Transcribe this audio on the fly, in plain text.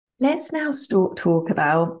Let's now talk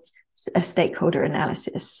about a stakeholder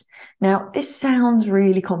analysis. Now, this sounds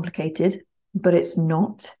really complicated, but it's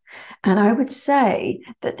not. And I would say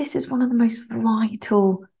that this is one of the most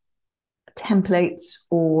vital templates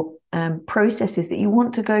or processes that you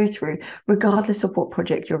want to go through, regardless of what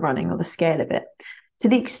project you're running or the scale of it. To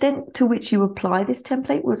the extent to which you apply this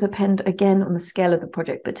template will depend again on the scale of the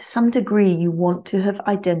project, but to some degree, you want to have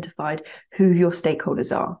identified who your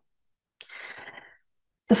stakeholders are.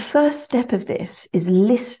 The first step of this is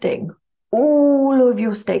listing all of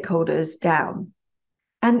your stakeholders down.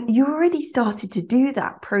 And you already started to do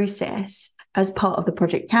that process as part of the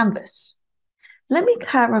project canvas. Let me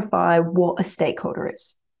clarify what a stakeholder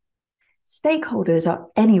is. Stakeholders are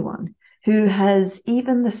anyone who has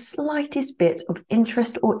even the slightest bit of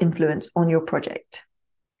interest or influence on your project.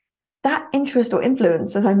 That interest or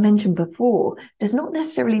influence, as I mentioned before, does not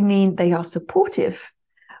necessarily mean they are supportive,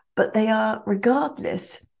 but they are,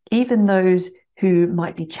 regardless, even those who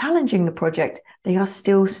might be challenging the project, they are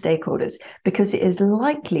still stakeholders because it is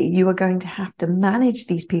likely you are going to have to manage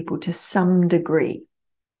these people to some degree.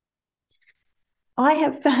 I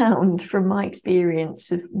have found from my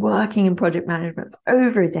experience of working in project management for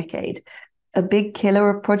over a decade, a big killer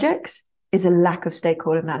of projects is a lack of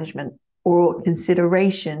stakeholder management or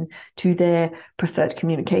consideration to their preferred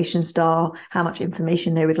communication style, how much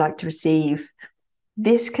information they would like to receive.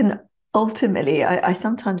 This can ultimately, I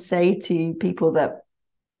sometimes say to people that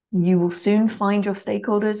you will soon find your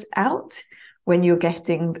stakeholders out when you're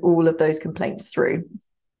getting all of those complaints through.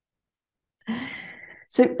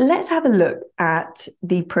 So let's have a look at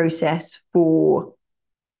the process for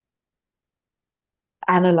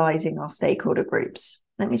analyzing our stakeholder groups.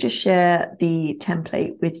 Let me just share the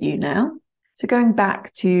template with you now. So going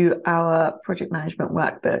back to our project management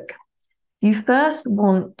workbook, you first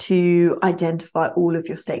want to identify all of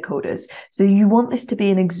your stakeholders. So you want this to be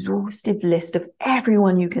an exhaustive list of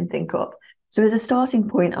everyone you can think of. So as a starting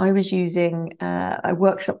point, I was using a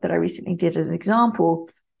workshop that I recently did as an example.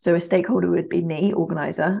 So a stakeholder would be me,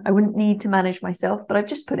 organizer. I wouldn't need to manage myself, but I've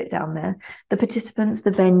just put it down there. The participants, the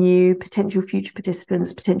venue, potential future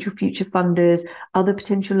participants, potential future funders, other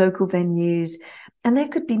potential local venues, and there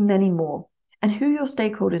could be many more. And who your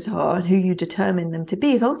stakeholders are and who you determine them to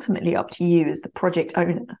be is ultimately up to you as the project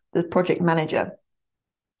owner, the project manager.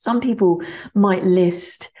 Some people might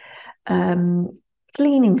list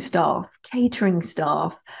cleaning staff, catering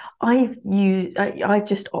staff. I've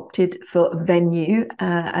just opted for venue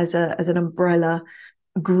as an umbrella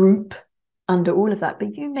group under all of that,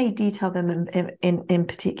 but you may detail them in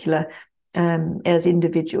particular as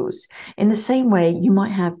individuals. In the same way, you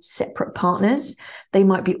might have separate partners. They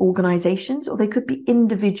might be organizations or they could be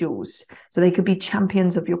individuals. So they could be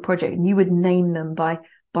champions of your project and you would name them by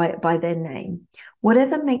their name.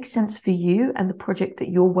 Whatever makes sense for you and the project that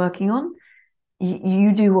you're working on,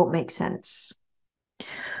 you do what makes sense.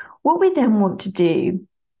 What we then want to do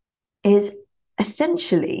is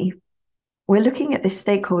essentially, we're looking at this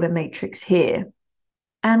stakeholder matrix here.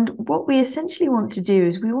 And what we essentially want to do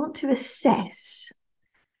is we want to assess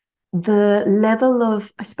the level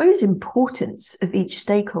of, I suppose, importance of each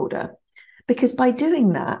stakeholder. Because by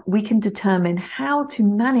doing that, we can determine how to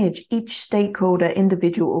manage each stakeholder,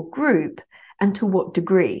 individual or group, and to what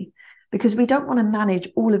degree. Because we don't want to manage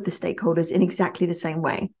all of the stakeholders in exactly the same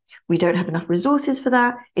way. We don't have enough resources for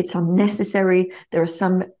that. It's unnecessary. There are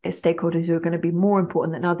some stakeholders who are going to be more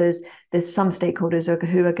important than others. There's some stakeholders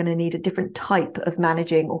who are going to need a different type of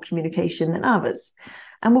managing or communication than others.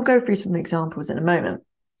 And we'll go through some examples in a moment.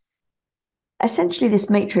 Essentially, this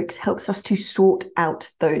matrix helps us to sort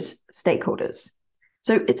out those stakeholders.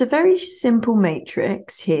 So it's a very simple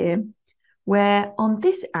matrix here, where on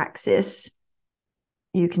this axis,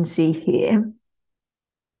 you can see here,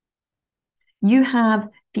 you have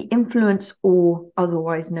the influence, or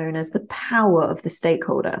otherwise known as the power of the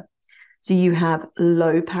stakeholder. So you have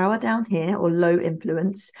low power down here, or low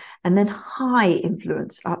influence, and then high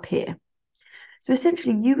influence up here. So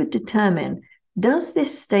essentially, you would determine, does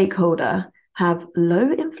this stakeholder have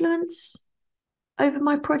low influence over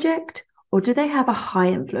my project, or do they have a high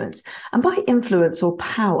influence? And by influence or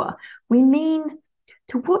power, we mean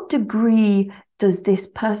to what degree does this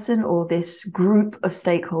person or this group of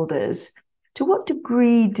stakeholders, to what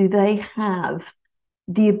degree do they have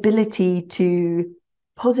the ability to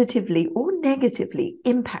positively or negatively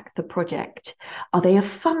impact the project? Are they a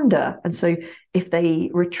funder? And so if they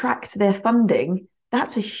retract their funding,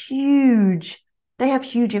 that's a huge, they have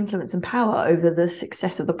huge influence and power over the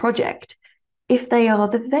success of the project. If they are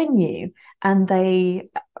the venue and they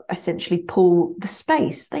essentially pull the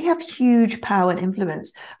space, they have huge power and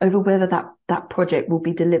influence over whether that project will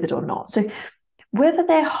be delivered or not. So Whether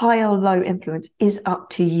they're high or low influence is up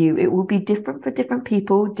to you. It will be different for different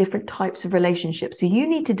people, different types of relationships. So you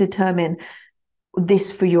need to determine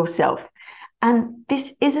this for yourself. And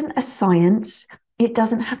this isn't a science. It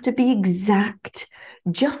doesn't have to be exact.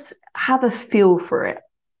 Just have a feel for it.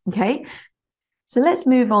 Okay. So let's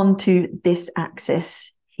move on to this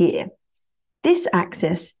axis here. This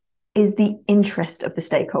axis is the interest of the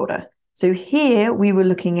stakeholder. So here we were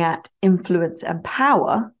looking at influence and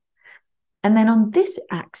power. And then on this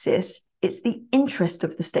axis, it's the interest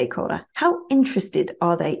of the stakeholder. How interested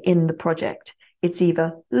are they in the project? It's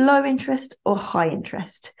either low interest or high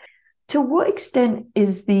interest. To what extent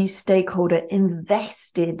is the stakeholder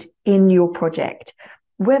invested in your project?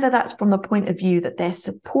 Whether that's from a point of view that they're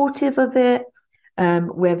supportive of it,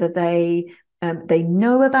 whether they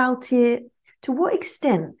know about it. To what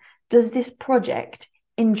extent does this project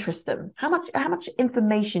interest them? How much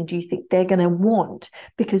information do you think they're going to want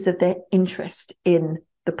because of their interest in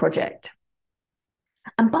the project?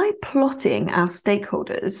 And by plotting our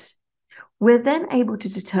stakeholders, we're then able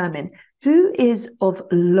to determine who is of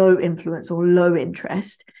low influence or low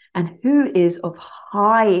interest and who is of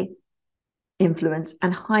high influence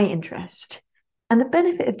and high interest. And the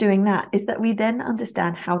benefit of doing that is that we then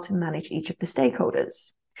understand how to manage each of the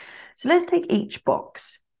stakeholders. So let's take each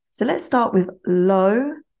box. So let's start with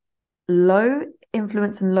low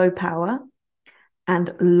influence and low power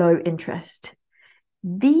and low interest.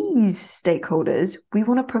 These stakeholders, we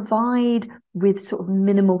want to provide with sort of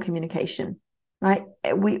minimal communication, right?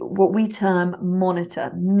 What we term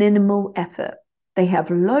monitor, minimal effort. They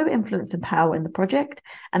have low influence and power in the project,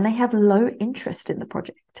 and they have low interest in the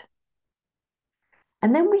project.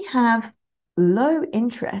 And then we have low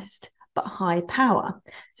interest, but high power.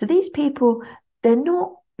 So these people,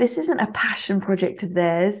 this isn't a passion project of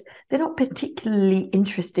theirs. They're not particularly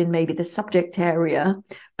interested in maybe the subject area,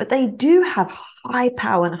 but they do have high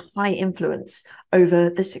power and high influence over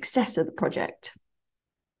the success of the project.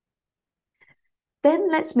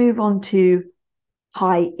 Then let's move on to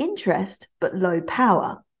high interest, but low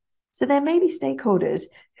power. So there may be stakeholders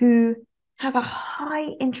who have a high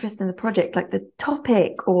interest in the project, like the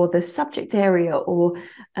topic or the subject area, or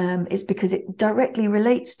it's because it directly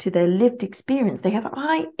relates to their lived experience. They have a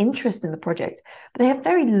high interest in the project, but they have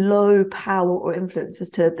very low power or influence as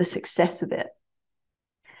to the success of it.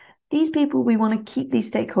 These people, we want to keep these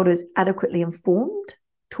stakeholders adequately informed,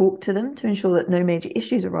 talk to them to ensure that no major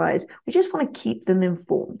issues arise. We just want to keep them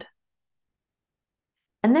informed.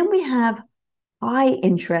 And then we have high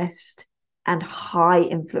interest and high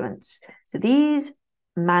influence. So these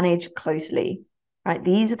manage closely, right?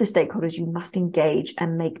 These are the stakeholders you must engage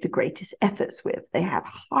and make the greatest efforts with. They have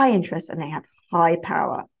high interest and they have high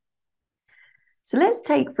power. So let's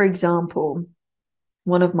take, for example,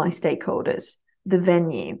 one of my stakeholders, the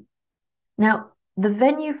venue. Now, the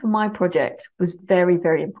venue for my project was very,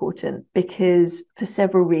 very important because for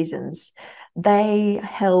several reasons. They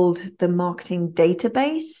held the marketing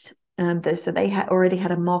database. So they already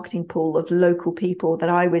had a marketing pool of local people that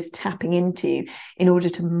I was tapping into in order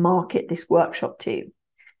to market this workshop to.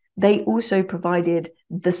 They also provided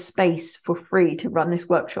the space for free to run this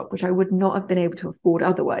workshop, which I would not have been able to afford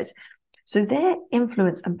otherwise. So their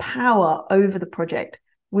influence and power over the project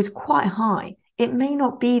was quite high. It may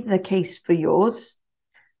not be the case for yours.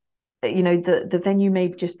 You know, the venue may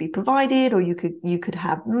just be provided, or you could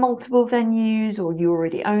have multiple venues, or you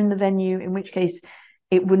already own the venue, in which case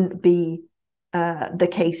it wouldn't be the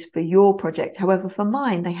case for your project. However, for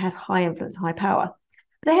mine, they had high influence, high power.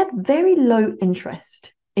 They had very low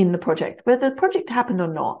interest in the project. Whether the project happened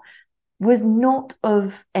or not was not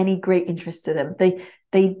of any great interest to them.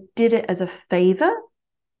 They did it as a favor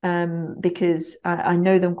because I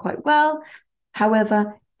know them quite well.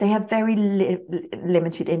 However, they have very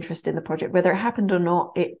limited interest in the project. Whether it happened or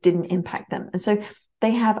not, it didn't impact them. And so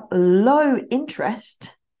they have low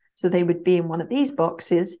interest. So they would be in one of these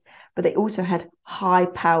boxes, but they also had high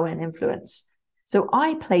power and influence. So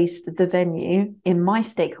I placed the venue in my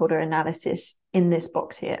stakeholder analysis in this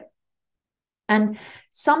box here. And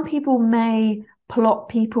some people may plot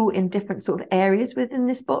people in different sort of areas within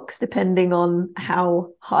this box, depending on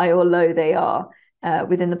how high or low they are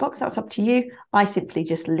within the box. That's up to you. I simply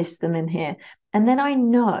just list them in here. And then I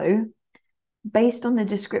know, based on the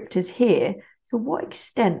descriptors here, to what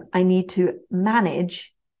extent I need to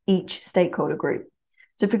manage each stakeholder group.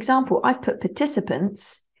 So for example, I've put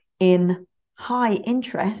participants in high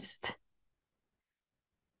interest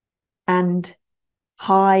and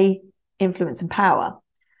high influence and power.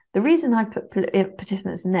 The reason I put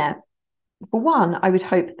participants in there, for one, I would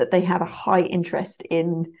hope that they have a high interest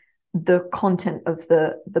in the content of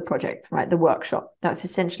the project, right? The workshop. That's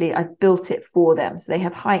essentially, I've built it for them. So they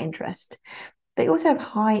have high interest. They also have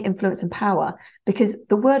high influence and power, because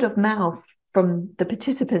the word of mouth from the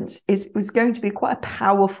participants was going to be quite a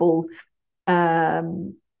powerful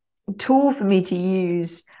tool for me to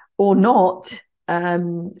use or not.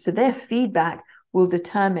 So their feedback will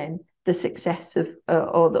determine the success of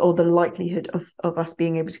or the likelihood of us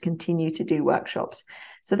being able to continue to do workshops.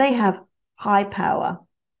 So they have high power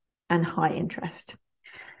and high interest.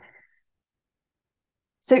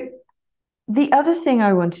 So the other thing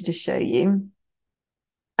I wanted to show you,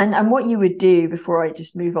 and what you would do before I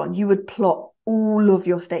just move on, you would plot all of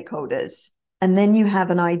your stakeholders, and then you have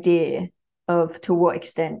an idea of to what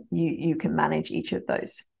extent you can manage each of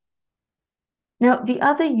those. Now, the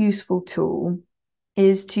other useful tool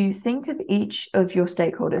is to think of each of your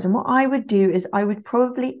stakeholders. And what I would do is I would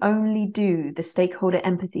probably only do the stakeholder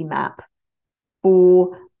empathy map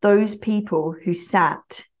for those people who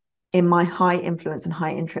sat in my high influence and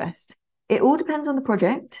high interest. It all depends on the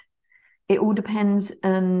project. It all depends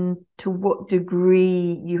to what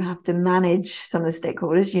degree you have to manage some of the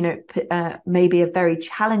stakeholders. You know, maybe a very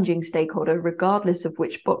challenging stakeholder, regardless of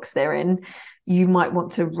which box they're in, you might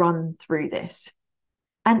want to run through this.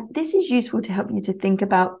 And this is useful to help you to think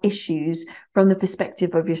about issues from the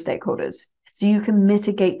perspective of your stakeholders. So you can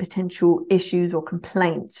mitigate potential issues or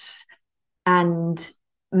complaints and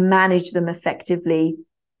manage them effectively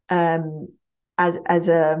as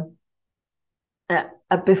a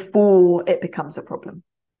before it becomes a problem.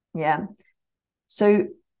 Yeah. So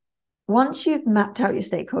once you've mapped out your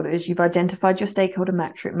stakeholders, you've identified your stakeholder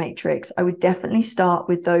matrix, I would definitely start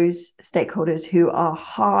with those stakeholders who are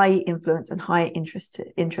high influence and high interest.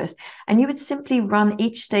 And you would simply run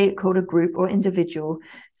each stakeholder group or individual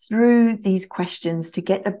through these questions to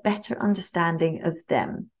get a better understanding of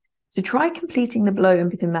them. So try completing the below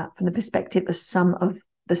empathy map from the perspective of some of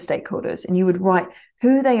the stakeholders, and you would write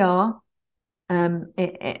who they are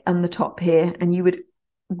on the top here, and you would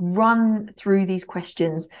run through these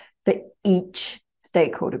questions for each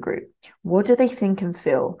stakeholder group. What do they think and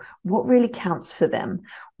feel? What really counts for them?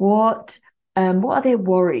 What are their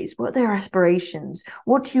worries? What are their aspirations?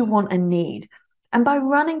 What do you want and need? And by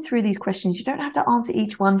running through these questions, you don't have to answer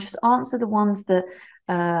each one, just answer the ones that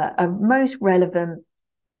are most relevant.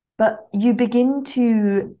 But you begin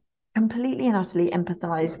to completely and utterly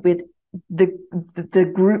empathize with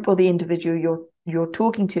the group or the individual you're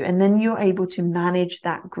talking to, and then you're able to manage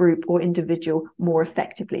that group or individual more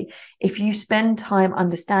effectively. If you spend time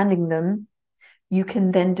understanding them, you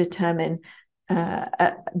can then determine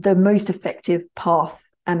the most effective path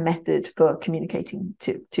and method for communicating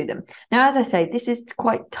to them. Now, as I say, this is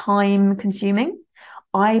quite time consuming.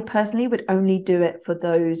 I personally would only do it for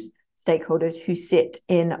those stakeholders who sit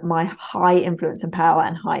in my high influence and power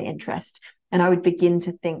and high interest. And I would begin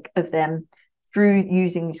to think of them through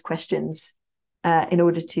using these questions in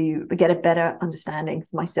order to get a better understanding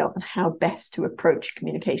for myself and how best to approach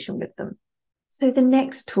communication with them. So the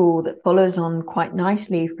next tool that follows on quite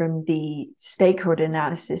nicely from the stakeholder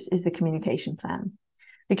analysis is the communication plan.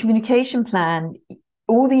 The communication plan,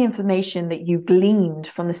 all the information that you gleaned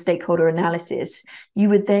from the stakeholder analysis, you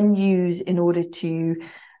would then use in order to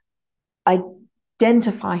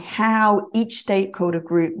identify how each stakeholder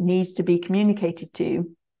group needs to be communicated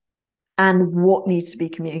to and what needs to be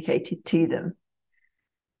communicated to them.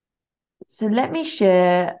 So let me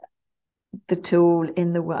share the tool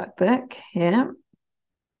in the workbook here.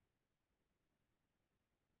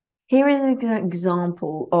 Here is an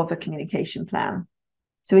example of a communication plan.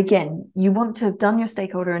 So again, you want to have done your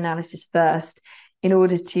stakeholder analysis first in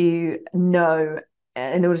order to know,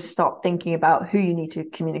 in order to start thinking about who you need to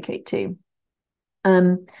communicate to.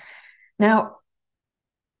 Now,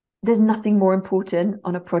 there's nothing more important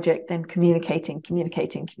on a project than communicating.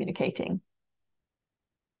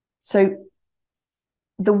 So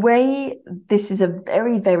the way, this is a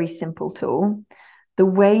very, very simple tool. The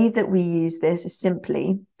way that we use this is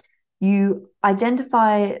simply, you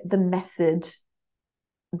identify the method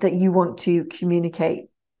that you want to communicate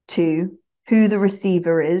to, who the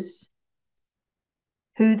receiver is,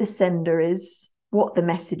 who the sender is, what the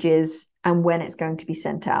message is, and when it's going to be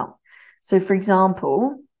sent out. So for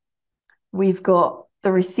example, we've got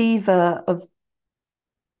the receiver of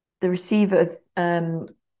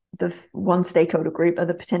the one stakeholder group are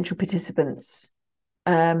the potential participants,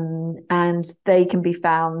 and they can be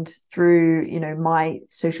found through, you know, my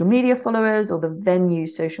social media followers or the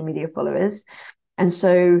venue's social media followers. And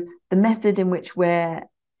so the method in which we're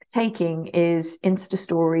taking is Insta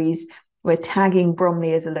stories. We're tagging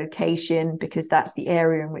Bromley as a location because that's the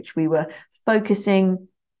area in which we were focusing.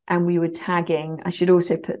 and we were tagging, I should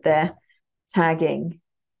also put there, tagging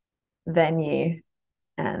venue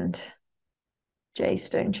and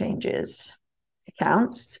Stone Changes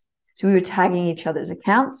accounts. So we were tagging each other's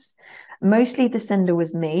accounts. Mostly the sender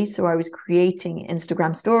was me, so I was creating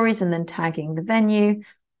Instagram stories and then tagging the venue.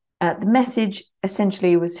 The message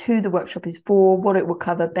essentially was who the workshop is for, what it will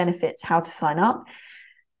cover, benefits, how to sign up.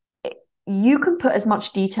 You can put as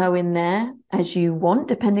much detail in there as you want,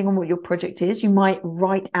 depending on what your project is. You might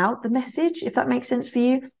write out the message, if that makes sense for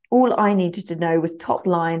you. All I needed to know was top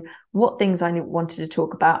line, what things I wanted to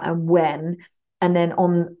talk about and when. And then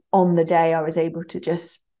on the day, I was able to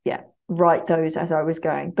just, write those as I was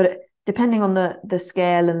going. But depending on the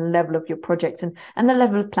scale and the level of your project and the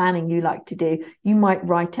level of planning you like to do, you might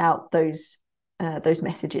write out those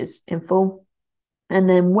messages in full. And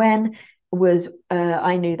then when was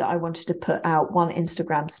I knew that I wanted to put out one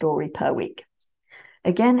Instagram story per week.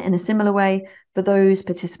 Again, in a similar way, for those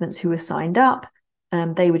participants who were signed up,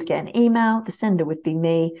 they would get an email. The sender would be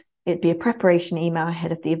me. It'd be a preparation email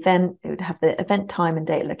ahead of the event. It would have the event time and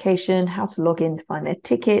date location, how to log in to find their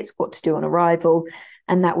tickets, what to do on arrival,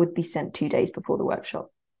 and that would be sent 2 days before the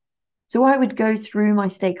workshop. So I would go through my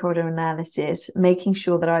stakeholder analysis, making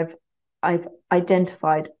sure that I've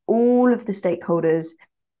identified all of the stakeholders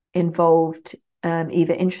involved,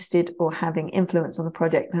 either interested or having influence on the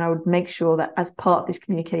project. And I would make sure that as part of this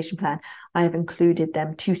communication plan, I have included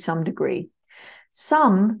them to some degree.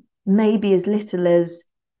 Some may be as little as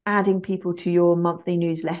adding people to your monthly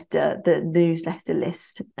newsletter, the newsletter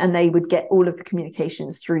list, and they would get all of the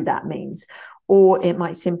communications through that means. Or it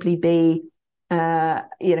might simply be,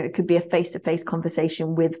 it could be a face-to-face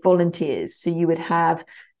conversation with volunteers. So you would have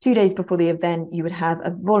 2 days before the event, you would have a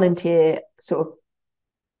volunteer sort of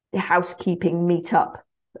housekeeping meetup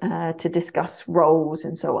to discuss roles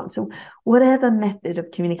and so on. So whatever method of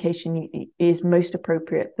communication is most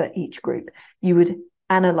appropriate for each group, you would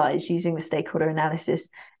analyze using the stakeholder analysis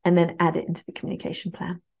and then add it into the communication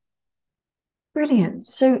plan. Brilliant.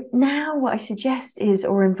 So now what I suggest is,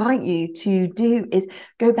 or invite you to do, is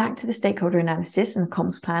go back to the stakeholder analysis and the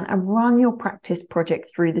comms plan and run your practice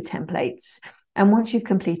project through the templates. And once you've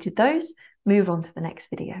completed those, move on to the next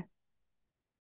video.